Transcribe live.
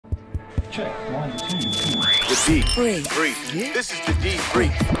Check. 1, 2, 3. The Brief. Brief. This is the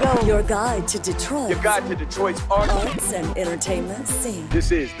Brief. Your guide to Detroit. Your guide to Detroit's arts and entertainment scene.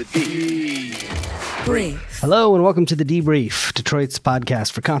 This is the Brief. Hello and welcome to the Debrief, Detroit's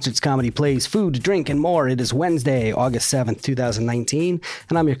podcast for concerts, comedy, plays, food, drink, and more. It is Wednesday, August 7th, 2019,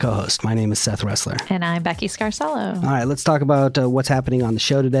 and I'm your co-host. My name is Seth Ressler. And I'm Becky Scarcello. All right, let's talk about what's happening on the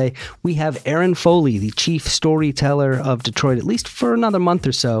show today. We have Aaron Foley, the Chief Storyteller of Detroit, at least for another month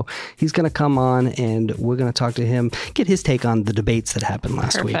or so. He's going to come on and we're going to talk to him, get his take on the debates that happened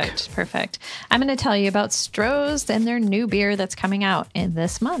last week. Perfect. I'm going to tell you about Stroh's and their new beer that's coming out in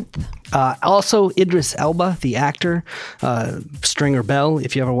this month. Also, Idris Elba, the actor, Stringer Bell,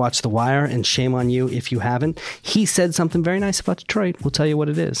 if you ever watched The Wire, and shame on you if you haven't. He said something very nice about Detroit. We'll tell you what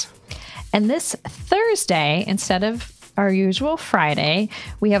it is. And this Thursday, instead of our usual Friday,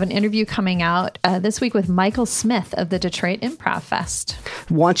 we have an interview coming out this week with Michael Smith of the Detroit Improv Fest.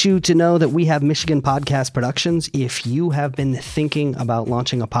 Want you to know that we have Michigan Podcast Productions. If you have been thinking about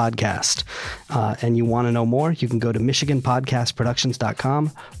launching a podcast and you want to know more, you can go to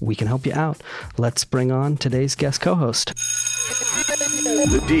michiganpodcastproductions.com. We can help you out. Let's bring on today's guest co-host.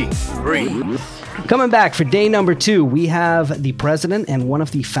 The Brief. Coming back for day number 2, we have the president and one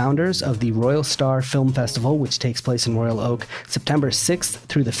of the founders of the Royal Starr Film Festival, which takes place in Royal Oak, September 6th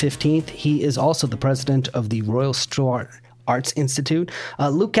through the 15th. He is also the president of the Royal Starr Arts Institute.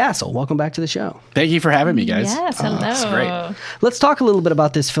 Luke Castle, welcome back to the show. Thank you for having me, guys. Yes, hello. That's great. Let's talk a little bit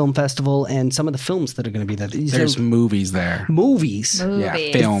about this film festival and some of the films that are going to be there. There's movies there. Movies? Yeah,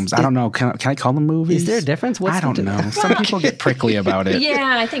 films. I don't know. Can I call them movies? Is there a difference? I don't know. Some people get prickly about it.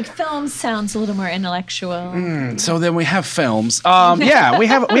 Yeah, I think film sounds a little more intellectual. So then we have films. Yeah, we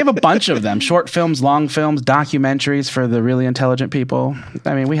have a bunch of them. Short films, long films, documentaries for the really intelligent people.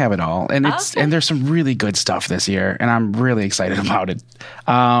 I mean, we have it all. And and there's some really good stuff this year, and I'm really excited about it.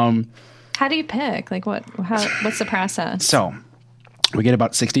 How do you pick? Like what's the process? So we get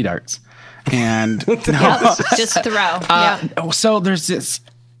about 60 darts. And just throw. So there's this,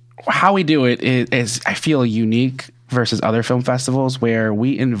 how we do it is I feel unique versus other film festivals where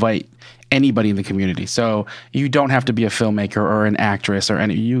we invite anybody in the community. So you don't have to be a filmmaker or an actress or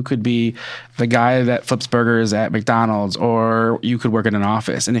any. You could be the guy that flips burgers at McDonald's, or you could work in an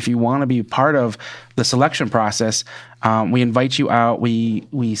office. And if you want to be part of the selection process, we invite you out.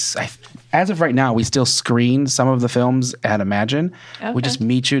 As of right now, we still screen some of the films at Imagine. Okay. We just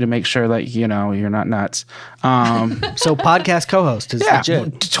meet you to make sure that you're not nuts. So podcast co-host is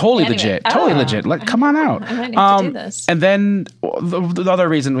legit. Totally legit. Totally legit. Come on out. I might need to do this. And then the other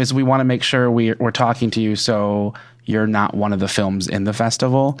reason is we want to make sure we're talking to you so you're not one of the films in the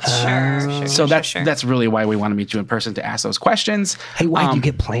festival. Sure. So that's really why we want to meet you in person, to ask those questions. Hey, why do you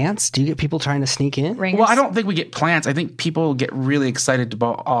get plants? Do you get people trying to sneak in? Ringers? Well, I don't think we get plants. I think people get really excited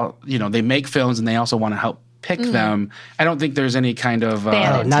about all, they make films and they also want to help pick them. I don't think there's any kind of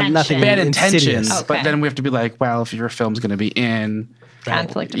bad intentions. Okay. But then we have to be like, well, if your film's going to be in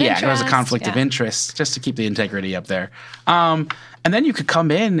conflict of interest. Yeah, there's a conflict of interest just to keep the integrity up there. And then you could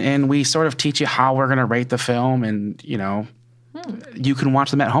come in and we sort of teach you how we're going to rate the film, and you can watch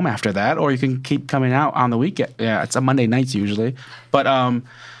them at home after that, or you can keep coming out on the weekend. Yeah, it's a Monday nights usually, but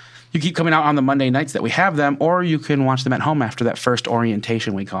you keep coming out on the Monday nights that we have them, or you can watch them at home after that first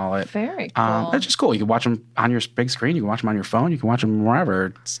orientation, we call it. Very cool. It's just cool. You can watch them on your big screen. You can watch them on your phone. You can watch them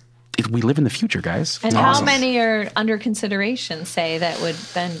wherever. We live in the future, guys. And how many are under consideration, say, that would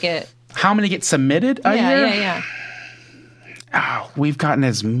then get... How many get submitted a year? Yeah. We've gotten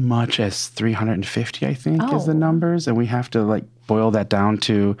as much as 350, I think, is the numbers. And we have to, boil that down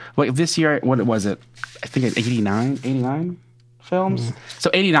to... this year, what was it? I think it's 89 films. Mm-hmm. So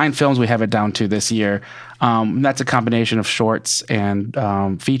 89 films we have it down to this year. That's a combination of shorts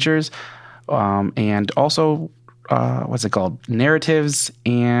and features. And also... what's it called? Narratives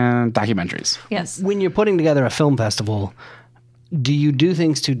and documentaries. Yes. When you're putting together a film festival, do you do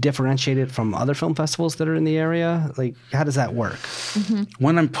things to differentiate it from other film festivals that are in the area? How does that work? Mm-hmm.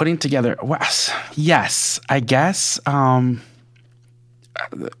 When I'm putting together, yes, I guess.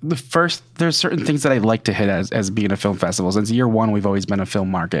 There's certain things that I like to hit as being a film festival. Since year one, we've always been a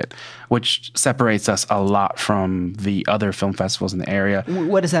film market, which separates us a lot from the other film festivals in the area.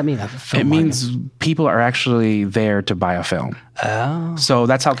 What does that mean? It means people are actually there to buy a film. Oh. So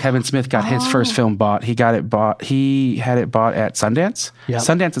that's how Kevin Smith got his first film bought. He had it bought at Sundance. Yep.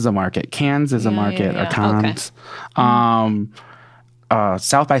 Sundance is a market. Cannes is a market. Or Cannes. Okay.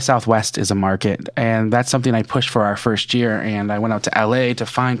 South by Southwest is a market, and that's something I pushed for our first year. And I went out to LA to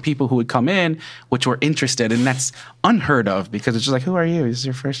find people who would come in, which were interested, and that's unheard of because it's just like, who are you? This is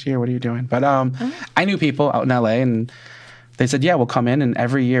your first year. What are you doing? But I knew people out in LA, and they said, yeah, we'll come in. And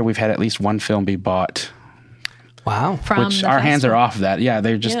every year we've had at least one film be bought. Wow. From which the our hands are festival. off that. Yeah,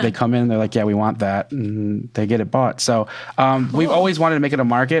 they come in, they're like, yeah, we want that, and they get it bought. So we've always wanted to make it a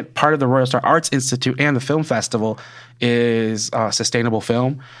market. Part of the Royal Starr Arts Institute and the film festival is sustainable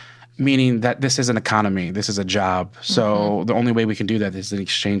film, meaning that this is an economy, this is a job. So the only way we can do that is an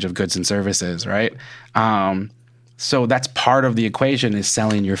exchange of goods and services, right? So that's part of the equation is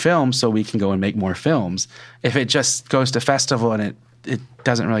selling your film so we can go and make more films. If it just goes to festival and it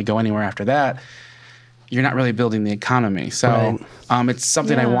doesn't really go anywhere after that, you're not really building the economy. So it's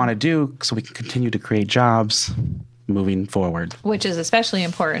something I want to do so we can continue to create jobs moving forward. Which is especially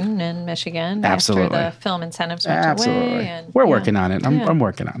important in Michigan Absolutely. after the film incentives went Absolutely. away. And, We're working on it. I'm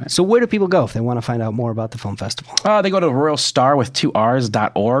working on it. So where do people go if they want to find out more about the film festival? They go to Royal Starr with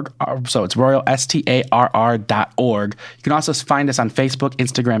 2Rs.org. So it's Royal STARR.org. You can also find us on Facebook,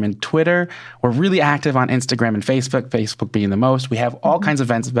 Instagram, and Twitter. We're really active on Instagram and Facebook being the most. We have all kinds of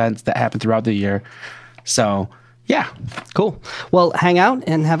events that happen throughout the year. So, yeah. Cool. Well, hang out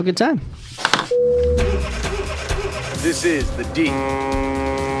and have a good time. This is the D.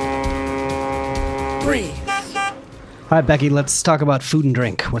 Brief. All right, Becky, let's talk about food and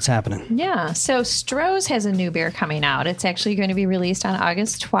drink. What's happening? Yeah, so Stroh's has a new beer coming out. It's actually going to be released on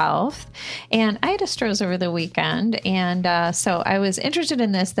August 12th. And I had a Stroh's over the weekend. And so I was interested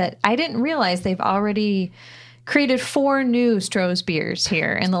in this that I didn't realize they've already created 4 new Stroh's beers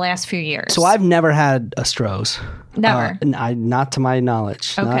here in the last few years. So I've never had a Stroh's. Never? Not to my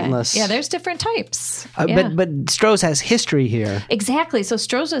knowledge. Okay. Not unless... Yeah, there's different types. Yeah. But Stroh's has history here. Exactly. So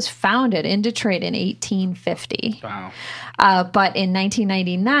Stroh's was founded in Detroit in 1850. Wow. But in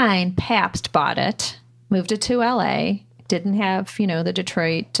 1999, Pabst bought it, moved it to LA, didn't have, the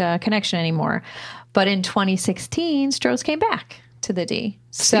Detroit connection anymore. But in 2016, Stroh's came back to the D.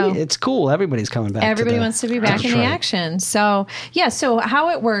 So See, it's cool. Everybody's coming back. everybody to wants to be back in the Detroit. action. So, so how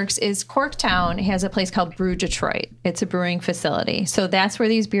it works is Corktown has a place called Brew Detroit. It's a brewing facility. So that's where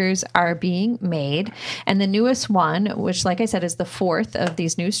these beers are being made. And the newest one, which like I said is the 4th of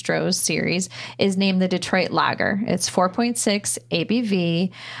these new Stroh's series, is named the Detroit Lager. It's 4.6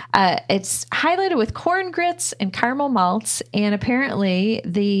 ABV. It's highlighted with corn grits and caramel malts. And apparently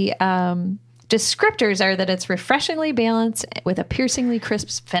the descriptors are that it's refreshingly balanced with a piercingly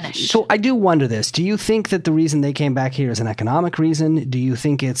crisp finish. So I do wonder this. Do you think that the reason they came back here is an economic reason? Do you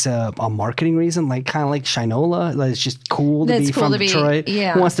think it's a marketing reason, like kind of like Shinola? Like it's just cool to That's be cool from to be- Detroit?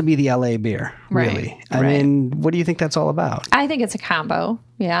 yeah. Who wants to be the LA beer, Right, really? I right. mean, what do you think that's all about? I think it's a combo.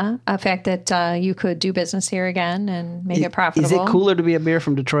 Yeah. A fact that you could do business here again and make it profitable. Is it cooler to be a beer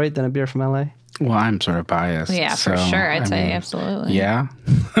from Detroit than a beer from LA? Well, I'm sort of biased. Yeah, for so, sure. I'd I say mean, absolutely. Yeah.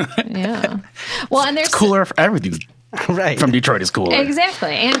 Yeah. Well, and there's Cooler for everything Right. from Detroit is cooler.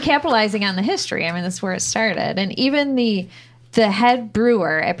 exactly, and capitalizing on the history. I mean, that's where it started. And even the head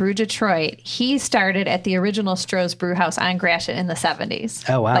brewer at Brew Detroit, he started at the original Stroh's Brew House on Gratiot in the 70s.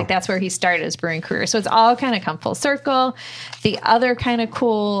 Oh, wow. Like that's where he started his brewing career. So it's all kind of come full circle. The other kind of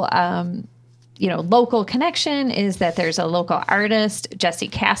cool local connection is that there's a local artist, Jesse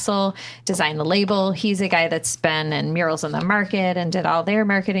Castle, designed the label. He's a guy that's been in Murals in the Market and did all their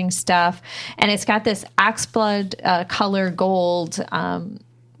marketing stuff. And it's got this oxblood color gold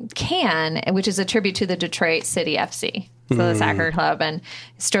can, which is a tribute to the Detroit City FC. So the soccer club, and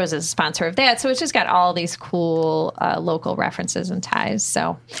Stroh's is a sponsor of that. So it's just got all these cool local references and ties.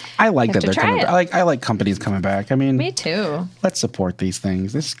 So I like you that have they're to coming try back. I like companies coming back. I mean, me too. let's support these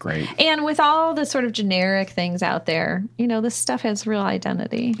things. This is great. And with all the sort of generic things out there, this stuff has real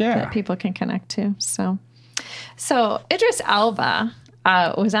identity that people can connect to. So Idris Elba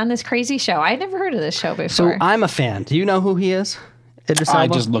was on this crazy show. I'd never heard of this show before. So I'm a fan. Do you know who he is? Idris I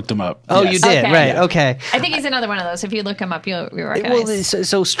Elba? just looked him up. Oh, Yes. you did? Okay. Right. Yeah. Okay. I think he's another one of those. If you look him up, you'll Well, recognize.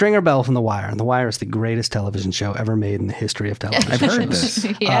 so Stringer Bell from The Wire. And The Wire is the greatest television show ever made in the history of television. I've heard this.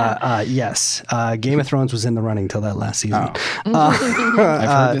 Yeah. Yes. Game of Thrones was in the running till that last season. I've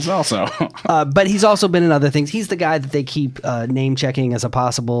heard this also. But he's also been in other things. He's the guy that they keep name checking as a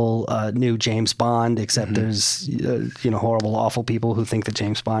possible new James Bond, except there's horrible, awful people who think that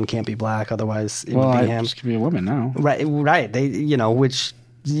James Bond can't be black. Otherwise, it would be him. This could be a woman now. Right. They,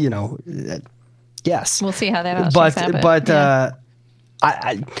 yes. We'll see how that all But shakes out, yeah.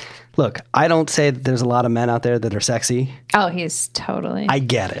 I look. I don't say that there's a lot of men out there that are sexy. Oh, he's totally. I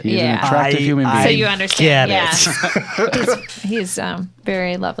get it. He's Yeah. an attractive human being. so you understand? Get Yeah. he's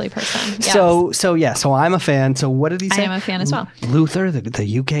very lovely person. Yes. So I'm a fan. So what did he say? I am a fan as well. Luther,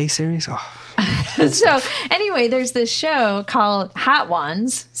 the UK series. Oh. So anyway, there's this show called Hot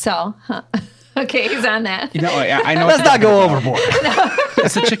Ones. So okay, he's on that. I know. Let's not go overboard.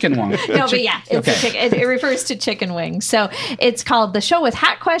 It's a chicken one. No, but yeah, it's Okay. a chicken. It refers to chicken wings. So it's called The Show with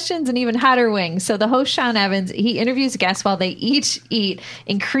Hot Questions and Even Hotter Wings. So the host, Sean Evans, he interviews guests while they each eat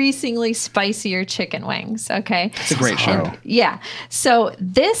increasingly spicier chicken wings. Okay. It's a great show. Yeah. So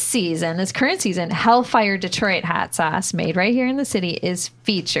this current season, Hellfire Detroit hot sauce made right here in the city is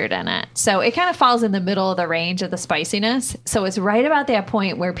featured in it. So it kind of falls in the middle of the range of the spiciness. So it's right about that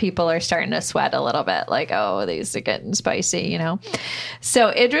point where people are starting to sweat a little bit, like, oh, these are getting spicy, you know? So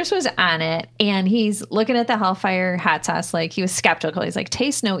Idris was on it, and he's looking at the Hellfire hot sauce like he was skeptical. He's like,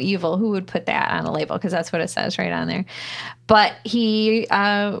 taste no evil. Who would put that on a label? Because that's what it says right on there. But he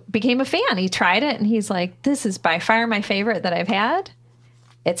became a fan. He tried it, and he's like, this is by far my favorite that I've had.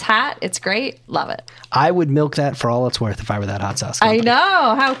 It's hot. It's great. Love it. I would milk that for all it's worth if I were that hot sauce company. I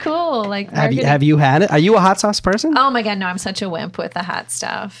know. How cool. Like, Have you had it? Are you a hot sauce person? Oh my God, no, I'm such a wimp with the hot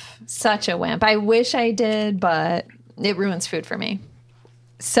stuff. Such a wimp. I wish I did, but it ruins food for me.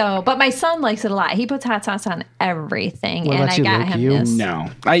 So, but my son likes it a lot. He puts hot sauce on everything. What And about I you, got Luke? him You? this. No,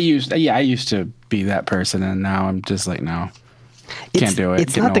 I used to be that person, and now I'm just like, no, can't do it.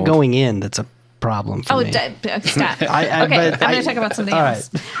 It's Getting not the old. going in that's a problem for me. Stop. I- Okay, but I'm I- going to talk about something all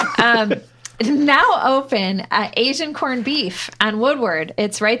else. Now open Asian corned beef on Woodward.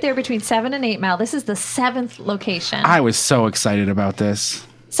 It's right there between 7 and 8 Mile. This is the 7th location. I was so excited about this.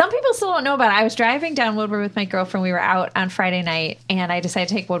 Some people still don't know about it. I was driving down Woodward with my girlfriend. We were out on Friday night, and I decided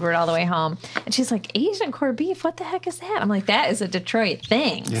to take Woodward all the way home. And she's like, Asian corned beef? What the heck is that? I'm like, that is a Detroit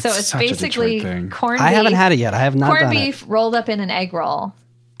thing. It's so it's such a basically Detroit thing. corned beef. I haven't had it yet. I have not corned done beef rolled up in an egg roll.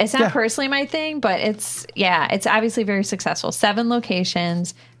 It's not personally my thing, but it's obviously very successful. 7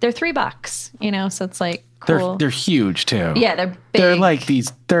 locations. They're $3, you know, so it's like cool. They're huge too. Yeah, they're big. They're like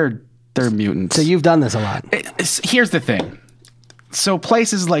these. They're mutants. So you've done this a lot. Here's the thing. So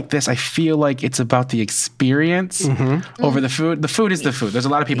places like this, I feel like it's about the experience over the food. The food is the food. There's a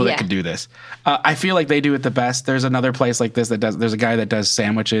lot of people that could do this. I feel like they do it the best. There's another place like this that does. There's a guy that does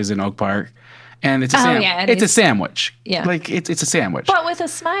sandwiches in Oak Park, and it's a it's a sandwich. Yeah. Like it's a sandwich. But with a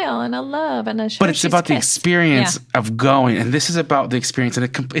smile and a love and a show. But it's about the experience Yeah. of going, and this is about the experience, and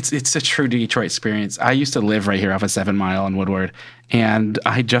it's a true Detroit experience. I used to live right here off of 7 Mile in Woodward, and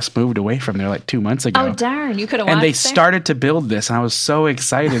I just moved away from there like 2 months ago. Oh, darn. You could have watched And they there? started to build this, and I was so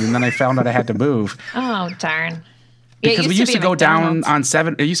excited, and then I found out I had to move. Oh, darn. Because we used be to a go down McDonald's. on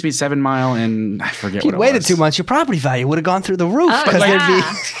 7. It used to be 7 Mile, and I forget If you'd what it waited was. 2 months, your property value would have gone through the roof Oh, because yeah. there'd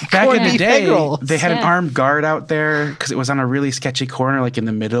be Back corned in the beef day, egg rolls. they had an Yeah. armed guard out there because it was on a really sketchy corner, like in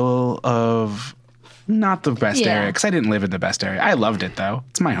the middle of not the best Yeah. area. Because I didn't live in the best area. I loved it though.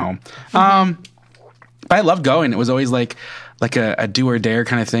 It's my home. But I loved going. It was always like a do or dare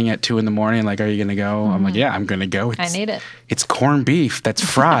kind of thing at 2 a.m. Like, are you going to go? I'm like, yeah, I'm going to go. I need it. It's corned beef that's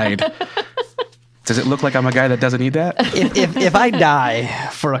fried. Does it look like I'm a guy that doesn't eat that? if I die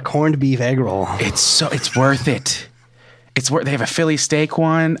for a corned beef egg roll, It's worth it. They have a Philly steak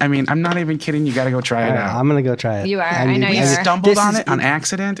one. I mean, I'm not even kidding. You got to go try it out. I'm gonna go try it. You are. I know We you are. stumbled This on is- it on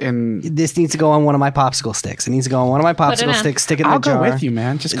accident, and This needs to go on one of my popsicle sticks. It needs to go on one of my Put it popsicle on. sticks. Stick it in I'll a jar. go with you,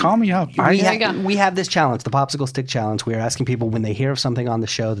 man. Just call me up. There you go. We have this challenge, the popsicle stick challenge. We are asking people when they hear of something on the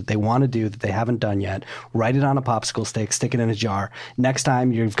show that they want to do that they haven't done yet, write it on a popsicle stick, stick it in a jar. Next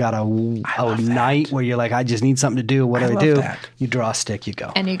time you've got a night where you're like, I just need something to do. What do I love do? that. You draw a stick, you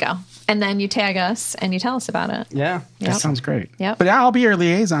go. And you go. And then you tag us and you tell us about it. Yeah. That sounds great. Yep. But I'll be your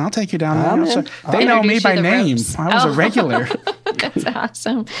liaison. I'll take you down there. I'm I'll in. show- They know me Introduce by you to the name. ropes. I was a regular. That's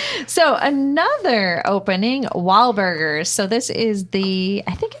awesome. So another opening, Wahlburgers. So this is I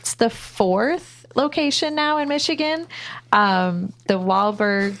think it's the 4th location now in Michigan. The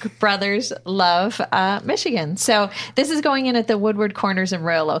Wahlberg brothers love Michigan. So this is going in at the Woodward Corners in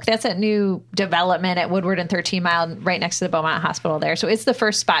Royal Oak. That's that new development at Woodward and 13 Mile right next to the Beaumont Hospital there. So it's the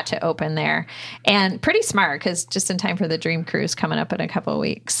first spot to open there. And pretty smart because just in time for the Dream Cruise coming up in a couple of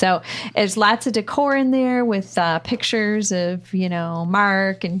weeks. So there's lots of decor in there with pictures of,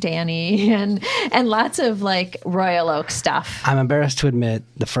 Mark and Danny and lots of like Royal Oak stuff. I'm embarrassed to admit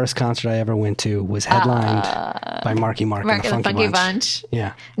the first concert I ever went to was headlined by Marky Mark Mark and the Funky Bunch. Bunch.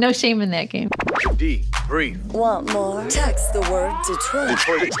 Yeah. No shame in that game. D. Brief. Want more? Text the word Detroit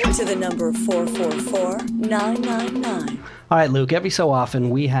to the number 444-999. All right, Luke, every so often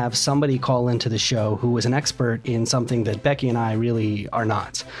we have somebody call into the show who is an expert in something that Becky and I really are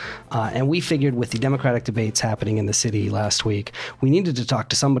not. And we figured with the Democratic debates happening in the city last week, we needed to talk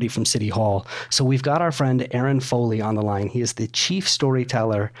to somebody from City Hall. So we've got our friend Aaron Foley on the line. He is the chief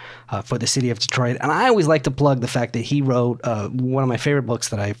storyteller for the city of Detroit. And I always like to plug the fact that he wrote one of my favorite books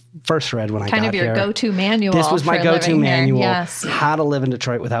that I first read when I Kind got of your here. go-to manual. This was my for go-to living here. manual, Yes. How to Live in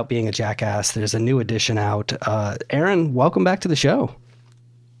Detroit Without Being a Jackass. There's a new edition out. Aaron, welcome back to the show.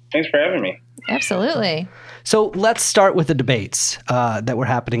 Thanks for having me. Absolutely. So let's start with the debates that were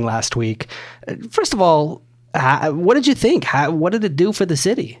happening last week. First of all, what did you think? What did it do for the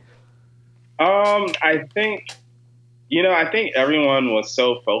city? I think everyone was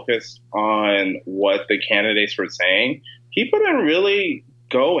so focused on what the candidates were saying. People didn't really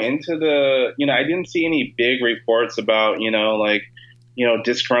go into I didn't see any big reports about,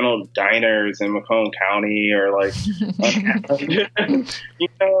 disgruntled diners in Macomb County or unhappy,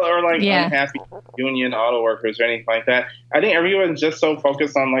 unhappy union auto workers or anything like that. I think everyone's just so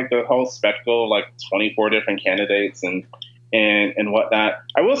focused on the whole spectacle of 24 different candidates and whatnot.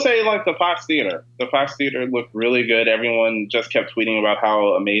 I will say the Fox Theater looked really good. Everyone just kept tweeting about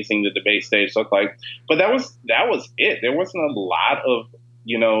how amazing the debate stage looked like, but that was it. There wasn't a lot of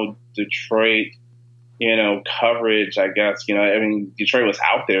Detroit coverage, I guess. Detroit was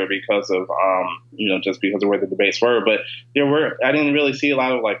out there because of just because of where the debates were, but I didn't really see a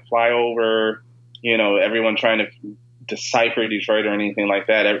lot of flyover, everyone trying to decipher Detroit or anything like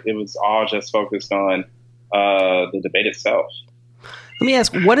that. It was all just focused on the debate itself. Let me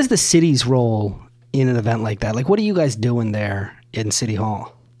ask, what is the city's role in an event like that? What are you guys doing there in City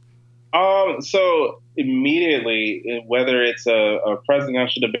Hall? So immediately, whether it's a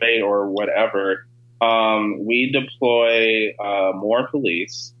presidential debate or whatever, we deploy more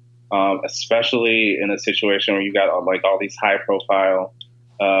police, especially in a situation where you got all these high profile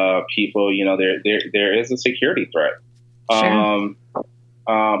people. There is a security threat. Sure.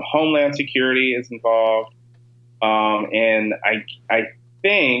 Homeland Security is involved. And I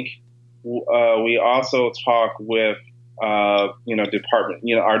think we also talk with our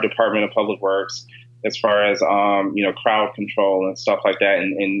Department of Public Works as far as crowd control and stuff like that.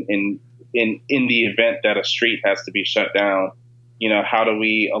 And in the event that a street has to be shut down, how do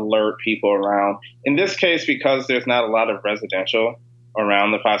we alert people around? In this case, because there's not a lot of residential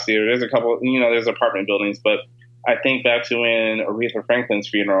around the Fox Theater, there's a couple, there's apartment buildings, but I think back to when Aretha Franklin's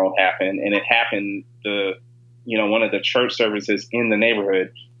funeral happened, and it happened one of the church services in the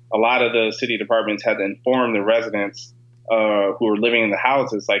neighborhood. A lot of the city departments had to inform the residents who were living in the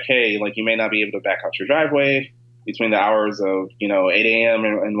houses, hey, you may not be able to back out your driveway between the hours of 8 a.m.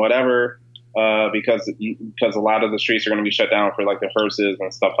 and whatever, because a lot of the streets are going to be shut down for the hearses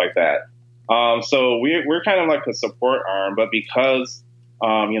and stuff like that. So we're kind of like a support arm, but because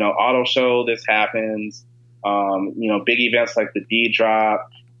auto show, this happens. Big events like the D Drop,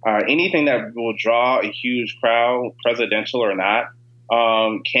 anything that will draw a huge crowd, presidential or not,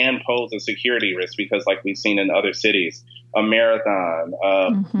 can pose a security risk because, we've seen in other cities, a marathon,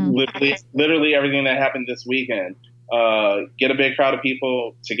 literally everything that happened this weekend, get a big crowd of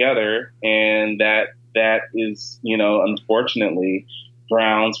people together, and that is, unfortunately,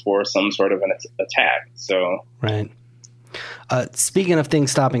 grounds for some sort of an attack. So, right. Speaking of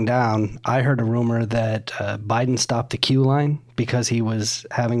things stopping down, I heard a rumor that Biden stopped the queue line because he was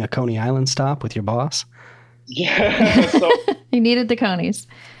having a Coney Island stop with your boss. Yeah. So he needed the conies.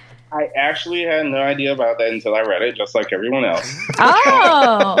 I actually had no idea about that until I read it, just like everyone else.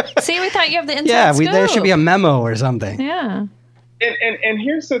 Oh, see, we thought you have the inside scoop. There should be a memo or something. Yeah. And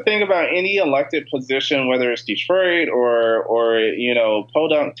here's the thing about any elected position, whether it's Detroit or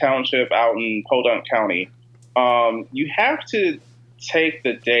Podunk Township out in Podunk County. You have to take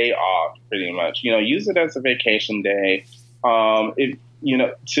the day off pretty much, use it as a vacation day, to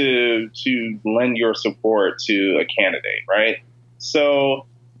lend your support to a candidate. Right. So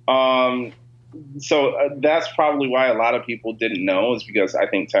that's probably why a lot of people didn't know, is because I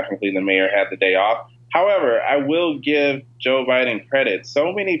think technically the mayor had the day off. However, I will give Joe Biden credit.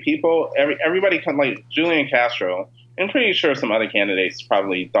 So many people, everybody like Julian Castro, and pretty sure some other candidates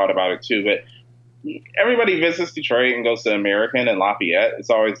probably thought about it too, but everybody visits Detroit and goes to American and Lafayette. It's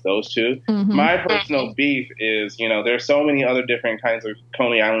always those two. Mm-hmm. My personal beef is, there's so many other different kinds of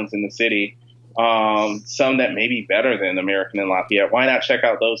Coney Islands in the city. Some that may be better than American and Lafayette. Why not check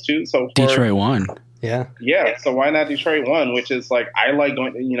out those two? So Detroit won. Yeah. So why not Detroit one, which is I like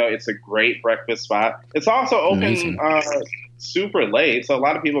going, it's a great breakfast spot. It's also open super late. So a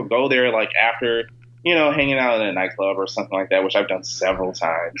lot of people go there after, hanging out in a nightclub or something like that, which I've done several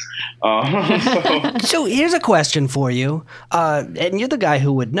times. So here's a question for you. And you're the guy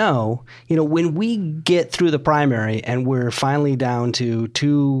who would know, when we get through the primary and we're finally down to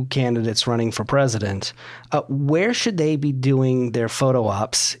two candidates running for president, where should they be doing their photo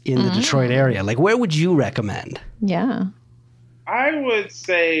ops in the Detroit area? Where would you recommend? Yeah. I would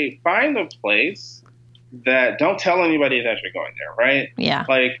say find a place that don't tell anybody that you're going there, right? Yeah.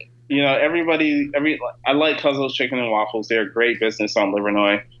 I like Cuzzo's Chicken and Waffles. They're a great business on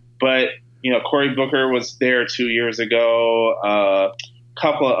Livernois. But, Cory Booker was there 2 years ago.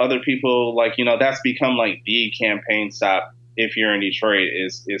 couple of other people, like, you know, that's become like the campaign stop if you're in Detroit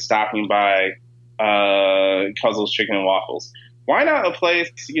is stopping by Cuzzle's Chicken and Waffles. Why not a place,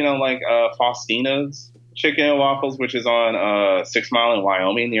 you know, like Faustina's Chicken and Waffles, which is on 6 Mile in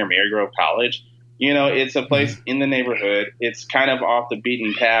Wyoming near Marygrove College? You know, it's a place in the neighborhood. It's kind of off the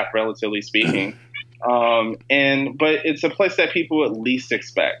beaten path, relatively speaking. But it's a place that people at least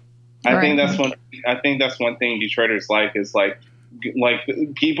expect. I think that's one thing Detroiters like is like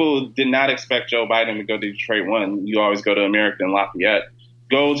people did not expect Joe Biden to go to Detroit. One, you always go to America and Lafayette.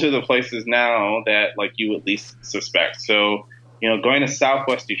 Go to the places now that like you at least suspect. So, you know, going to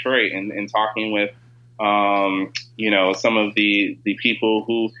Southwest Detroit and talking with, you know, some of the people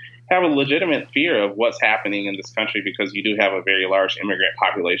who have a legitimate fear of what's happening in this country because you do have a very large immigrant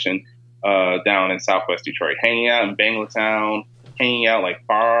population down in Southwest Detroit, hanging out in Bangletown, hanging out like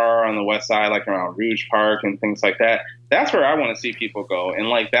far on the west side, like around Rouge Park and things like that. That's where I want to see people go. And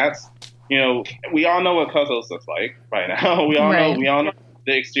like, that's, you know, we all know what Cuzzles looks like right now. We all know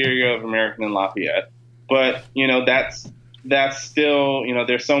the exterior of American and Lafayette, but you know, that's still, you know,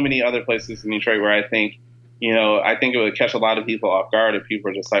 there's so many other places in Detroit where I think it would catch a lot of people off guard if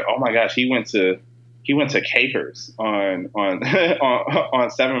people are just like, oh my gosh, he went to Capers on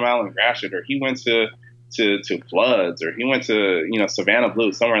 7 Mile and Gratiot, or he went to Floods, or he went to, you know, Savannah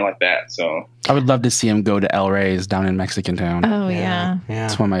Blue, somewhere like that. So I would love to see him go to El Rey's down in Mexican Town. Oh yeah.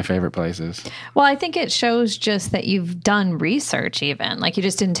 It's one of my favorite places. Well, I think it shows just that you've done research, even like you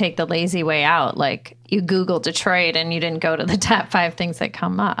just didn't take the lazy way out. Like you Googled Detroit and you didn't go to the top 5 things that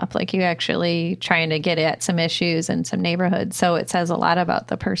come up. Like you actually trying to get at some issues and some neighborhoods. So it says a lot about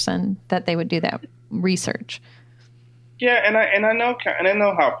the person that they would do that research. Yeah, and I know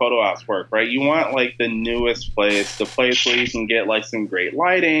how photo ops work, right? You want like the newest place, the place where you can get like some great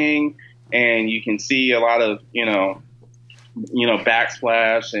lighting and you can see a lot of, you know,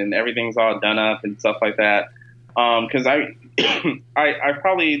 backsplash and everything's all done up and stuff like that. Because I'm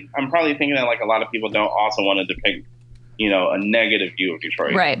probably thinking that like a lot of people don't also want to depict, you know, a negative view of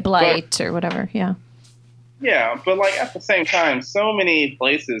Detroit, right? Blight or whatever, yeah. Yeah, but like at the same time, so many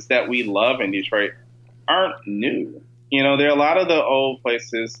places that we love in Detroit aren't new. You know, there are a lot of the old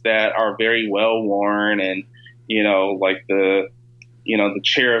places that are very well worn and, you know, like the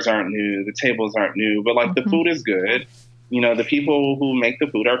chairs aren't new, the tables aren't new, but like the food is good. You know, the people who make the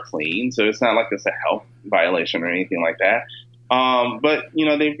food are clean. So it's not like it's a health violation or anything like that. But, you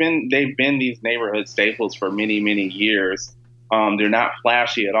know, they've been these neighborhood staples for many, many years. They're not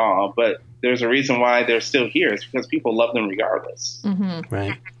flashy at all, but there's a reason why they're still here. It's because people love them regardless. Mm-hmm.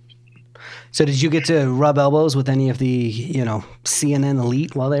 Right. So did you get to rub elbows with any of the, you know, CNN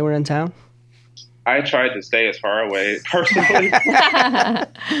elite while they were in town? I tried to stay as far away personally.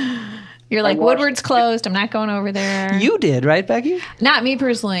 You're like, Woodward's closed. I'm not going over there. You did, right, Becky? Not me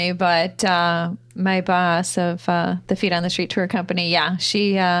personally, but my boss of the Feet on the Street tour company, yeah,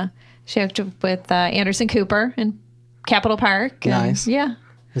 she hooked up with Anderson Cooper in Capitol Park. Nice. Yeah.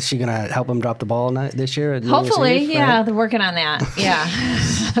 Is she going to help him drop the ball this year? Hopefully, yeah. Right? They're working on that. Yeah.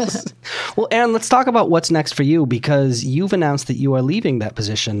 Well, Aaron, let's talk about what's next for you, because you've announced that you are leaving that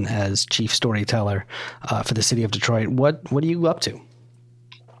position as Chief Storyteller for the city of Detroit. What are you up to?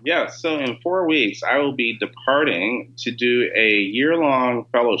 Yeah, so in 4 weeks, I will be departing to do a year-long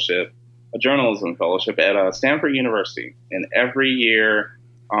fellowship, a journalism fellowship at Stanford University. And every year,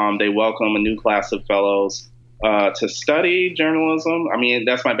 they welcome a new class of fellows to study journalism. I mean,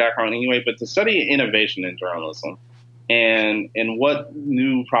 that's my background anyway, but to study innovation in journalism and what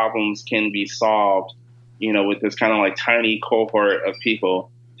new problems can be solved, you know, with this kind of like tiny cohort of people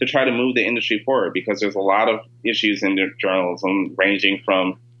to try to move the industry forward, because there's a lot of issues in journalism ranging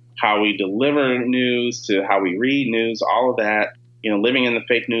from how we deliver news to how we read news, all of that, you know, living in the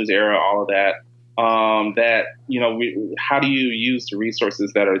fake news era, all of that. How do you use the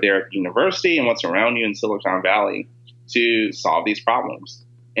resources that are there at the university and what's around you in Silicon Valley to solve these problems?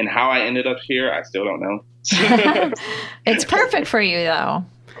 And how I ended up here, I still don't know. It's perfect for you, though.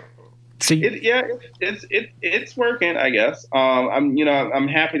 So it's working, I guess. I'm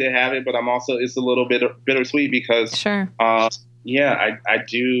happy to have it, but I'm also, it's a little bit bittersweet because, sure. I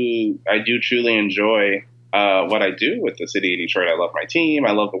do truly enjoy what I do with the city of Detroit. I love my team.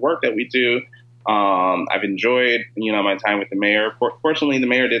 I love the work that we do. I've enjoyed, my time with the mayor. Fortunately, the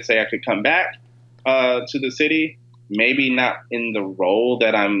mayor did say I could come back to the city, maybe not in the role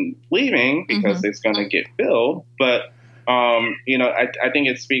that I'm leaving because it's going to get filled. But, I think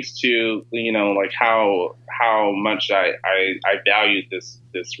it speaks to, like how much I value this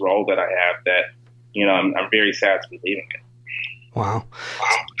role that I have, that, I'm very sad to be leaving it. Wow.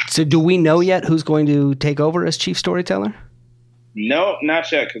 So do we know yet who's going to take over as Chief Storyteller? No,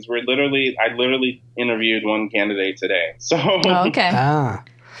 not yet, because I literally interviewed one candidate today. So Oh, okay.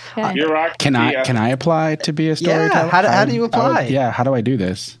 Okay. bureaucracy. Can I apply to be a storyteller? Yeah, how do you apply? How do I do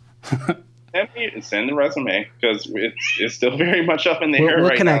this? Send the resume, because it's still very much up in the air We'll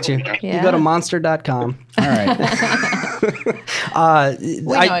right connect now. you. Yeah. You go to monster.com. All right. We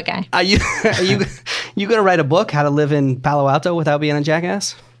know a guy. Are you going to write a book, How to Live in Palo Alto Without Being a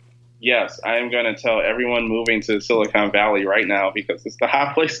Jackass? Yes, I am going to tell everyone moving to Silicon Valley right now, because it's the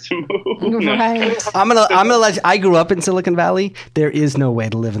hot place to move. Right. I'm gonna let you, I grew up in Silicon Valley. There is no way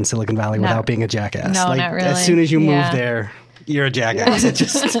to live in Silicon Valley without being a jackass. No, not really. As soon as you move Yeah. there, you're a jackass. It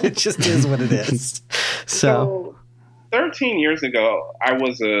just is what it is. So 13 years ago, I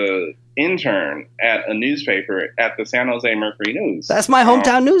was a intern at a newspaper at the San Jose Mercury News. that's my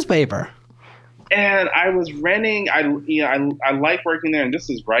hometown newspaper. And I was renting. I liked working there, and this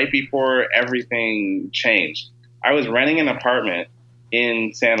was right before everything changed. I was renting an apartment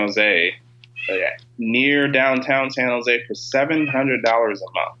in San Jose, near downtown San Jose, for $700 a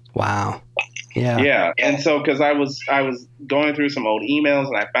month. Wow. Yeah. Yeah, and so because I was going through some old emails,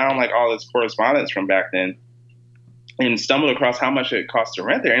 and I found like all this correspondence from back then, and stumbled across how much it cost to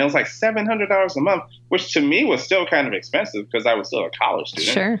rent there, and it was like $700 a month, which to me was still kind of expensive because I was still a college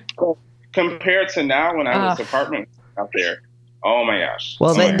student. Sure. Compared to now when I was apartment out there. Oh my gosh.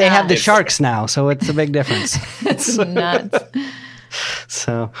 Well, they have the It's- sharks now, so it's a big difference. It's nuts.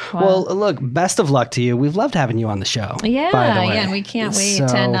 So, Wow. well, look, best of luck to you. We've loved having you on the show. Yeah, by the way. yeah, and we can't wait. So-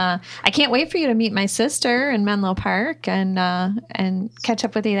 And I can't wait for you to meet my sister in Menlo Park and catch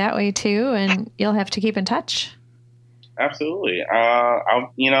up with you that way too. And you'll have to keep in touch. Absolutely.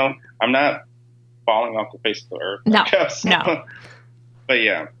 I'm not falling off the face of the earth. No, I guess. no. But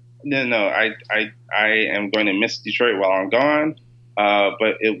yeah, no. I am going to miss Detroit while I'm gone.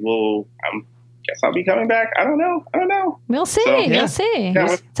 But it will. Guess I'll be coming back. I don't know. We'll see. So, You'll see.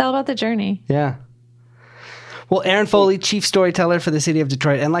 Yeah. It's all about the journey. Yeah. Well, Aaron Foley, Chief Storyteller for the City of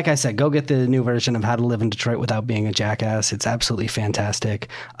Detroit. And like I said, go get the new version of How to Live in Detroit Without Being a Jackass. It's absolutely fantastic.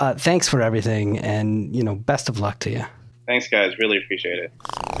 Thanks for everything. And, best of luck to you. Thanks, guys. Really appreciate it.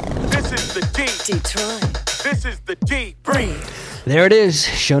 This is the D. Detroit. This is the D. Breathe. There it is,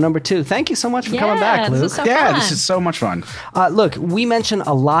 show number 2. Thank you so much for coming back, this Luke. was so Yeah, fun. this is so much fun. Look, we mention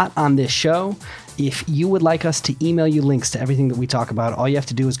a lot on this show. If you would like us to email you links to everything that we talk about, all you have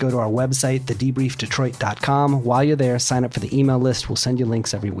to do is go to our website, thedebriefdetroit.com. While you're there, sign up for the email list. We'll send you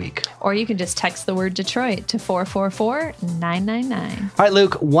links every week. Or you can just text the word Detroit to 444-999. All right,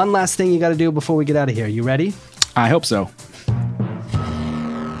 Luke, one last thing you got to do before we get out of here. You ready? I hope so.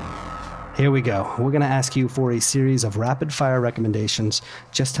 Here we go. We're going to ask you for a series of rapid fire recommendations.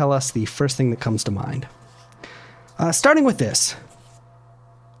 Just tell us the first thing that comes to mind. Starting with this.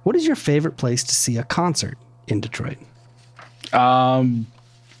 What is your favorite place to see a concert in Detroit?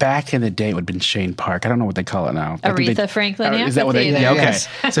 Back in the day, it would have been Shane Park. I don't know what they call it now. Aretha Franklin Is that what they? Amphitheater. Yeah, okay.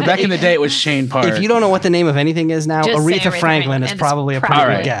 Yes. So back in the day, it was Shane Park. If you don't know what the name of anything is now, Just say Aretha Aretha Franklin is Franklin. probably a It's pretty all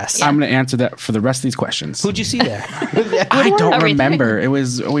good right, guess. I'm going to answer that for the rest of these questions. Who'd you see there? I don't Aretha. remember. It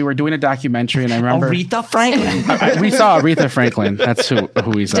was we were doing a documentary, and I remember Aretha Franklin. we saw Aretha Franklin. That's who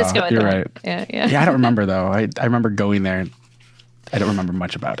we saw. Just go with You're that. right. Yeah. Yeah, I don't remember though. I remember going there. I don't remember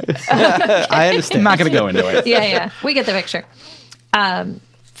much about it. I understand. I'm not going to go into it. Yeah. We get the picture.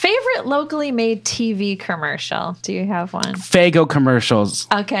 Favorite locally made TV commercial? Do you have one? Fago commercials.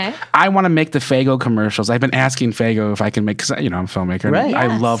 Okay. I want to make the Fago commercials. I've been asking Fago if I can make, because I'm a filmmaker. and Right. I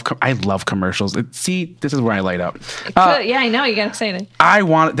Yes. love commercials. See, this is where I light up. Yeah, I know. You got excited.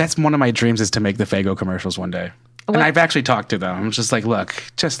 That's one of my dreams is to make the Fago commercials one day. What? And I've actually talked to them. I'm just like, look,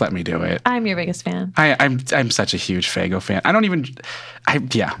 just let me do it. I'm your biggest fan. I'm such a huge Fago fan.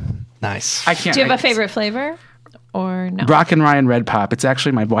 Nice. I can't. Do you have a favorite flavor? Or no? Rock and Ryan Red Pop. It's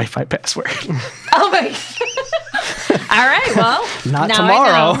actually my Wi-Fi password. Oh my. All right. Well, Not now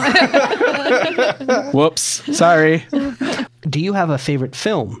tomorrow. I know. Whoops. Sorry. Do you have a favorite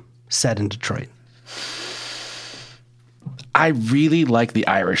film set in Detroit? I really like The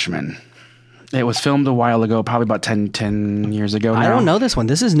Irishman. It was filmed a while ago, probably about 10 years ago now. I don't know this one.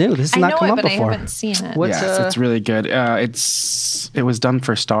 This is new. This has I not know come it, up but before. I haven't seen it. What's, Yes, it's really good. It was done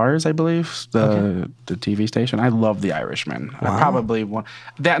for Stars, I believe, the TV station. I love The Irishman. I probably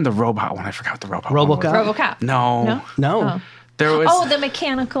that and the robot one. I forgot what the robot one was. RoboCop? RoboCop. No. No. Oh. There was. Oh, the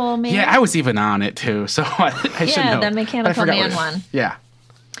mechanical man. yeah, I was even on it too, so I should know. the But I mechanical forgot man what it- one. Yeah.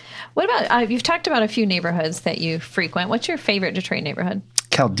 What about you've talked about a few neighborhoods that you frequent. What's your favorite Detroit neighborhood?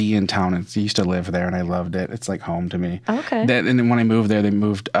 Chaldean Town. I used to live there, and I loved it. It's like home to me. Okay. And then when I moved there,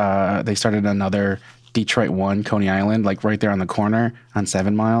 they started another Detroit 1, Coney Island, like right there on the corner on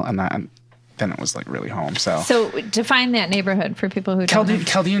 7 Mile, and then it was like really home. So define that neighborhood for people who don't know.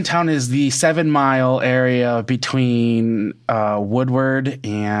 Chaldean Town is the 7-mile area between Woodward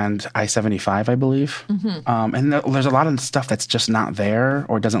and I-75, I believe. And there's a lot of stuff that's just not there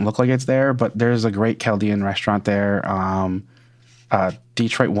or doesn't look like it's there, but there's a great Chaldean restaurant there.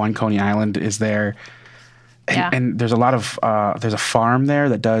 Detroit One Coney Island is there. And there's a lot of there's a farm there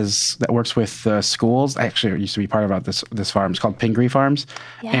that works with schools. I actually used to be part of this farm. It's called Pingree Farms,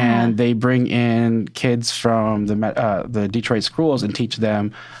 and they bring in kids from the Detroit schools and teach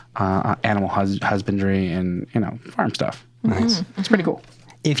them animal husbandry and farm stuff. Nice, it's pretty cool.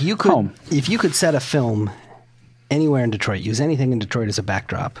 If you could set a film anywhere in Detroit, use anything in Detroit as a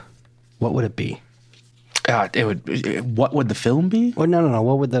backdrop, what would it be? What would the film be? Well, no.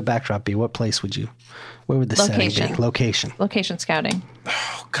 What would the backdrop be? What place would you? Where would the setting be? Location scouting.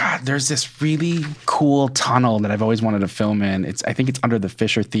 Oh God, there's this really cool tunnel that I've always wanted to film in. I think it's under the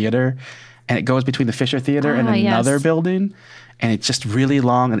Fisher Theater, and it goes between the Fisher Theater and another building, and it's just really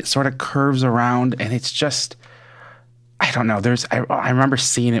long, and it sort of curves around, and it's just. I don't know. I remember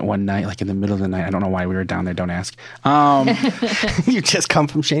seeing it one night, like in the middle of the night. I don't know why we were down there. Don't ask. You just come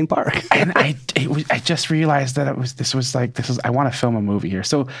from Shane Park, and I just realized that this was. I want to film a movie here.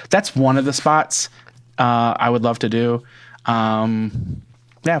 So that's one of the spots I would love to do.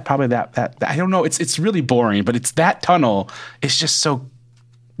 Yeah, probably that. I don't know. It's really boring, but it's that tunnel. It's just so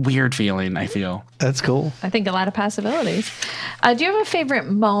weird feeling, I feel. That's cool. I think a lot of possibilities. Do you have a favorite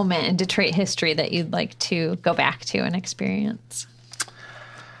moment in Detroit history that you'd like to go back to and experience?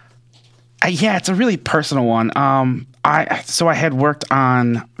 Yeah, it's a really personal one. I had worked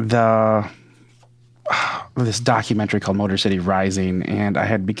on this documentary called Motor City Rising, and I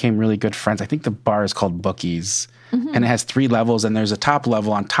had became really good friends. I think the bar is called Bookies, and it has 3 levels, and there's a top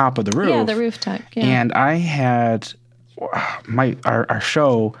level on top of the roof. Yeah, the rooftop. Yeah. And I had our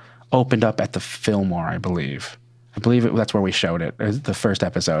show opened up at the Fillmore, I believe. That's where we showed it. It was the first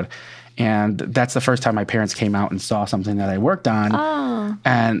episode. And that's the first time my parents came out and saw something that I worked on. Oh.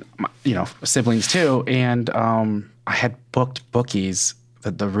 And, siblings too. And I had booked Bookies,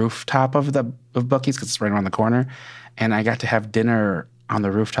 the rooftop of Bookies, because it's right around the corner. And I got to have dinner on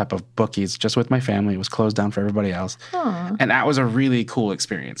the rooftop of Bookies just with my family. It was closed down for everybody else. Aww. And that was a really cool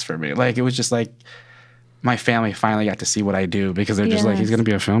experience for me. Like, it was just like, my family finally got to see what I do because they're just like, he's going to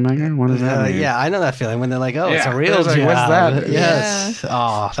be a filmmaker? What does that mean? Yeah, I know that feeling when they're like, it's a real job. Like, what's that? Yes. Yeah.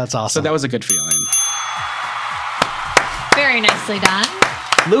 Oh, that's awesome. So that was a good feeling. Very nicely done.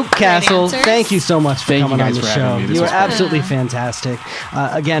 Luke Castle, thank you so much for coming on the show. You were absolutely fantastic.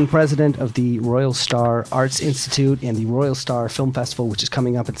 Again, president of the Royal Starr Arts Institute and the Royal Starr Film Festival, which is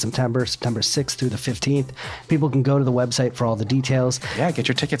coming up in September 6th through the 15th. People can go to the website for all the details. Yeah, get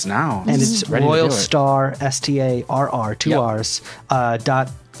your tickets now. And it's Royal Starr, STARR, 2 R's,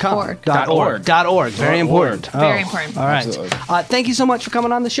 .org. Very important. Very important. All right. Thank you so much for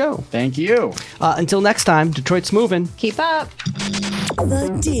coming on the show. Thank you. Until next time, Detroit's moving. Keep up. The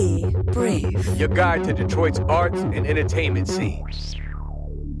Debrief. Your guide to Detroit's arts and entertainment scene.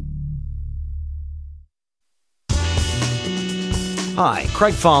 Hi,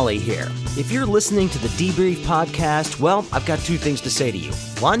 Craig Foley here. If you're listening to the Debrief podcast, well, I've got 2 things to say to you.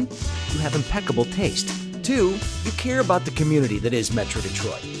 1, you have impeccable taste. 2, you care about the community that is Metro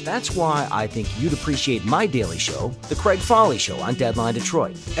Detroit. That's why I think you'd appreciate my daily show, The Craig Foley Show on Deadline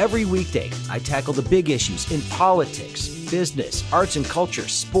Detroit. Every weekday, I tackle the big issues in politics, business, arts and culture,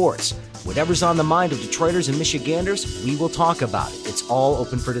 sports. Whatever's on the mind of Detroiters and Michiganders, we will talk about it. It's all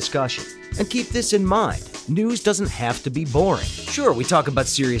open for discussion. And keep this in mind, news doesn't have to be boring. Sure, we talk about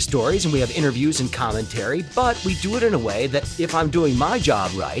serious stories and we have interviews and commentary, but we do it in a way that, if I'm doing my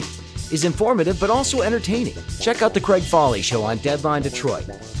job right, is informative but also entertaining. Check out The Craig Foley Show on Deadline Detroit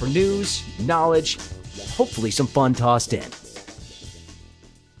for news, knowledge, hopefully some fun tossed in.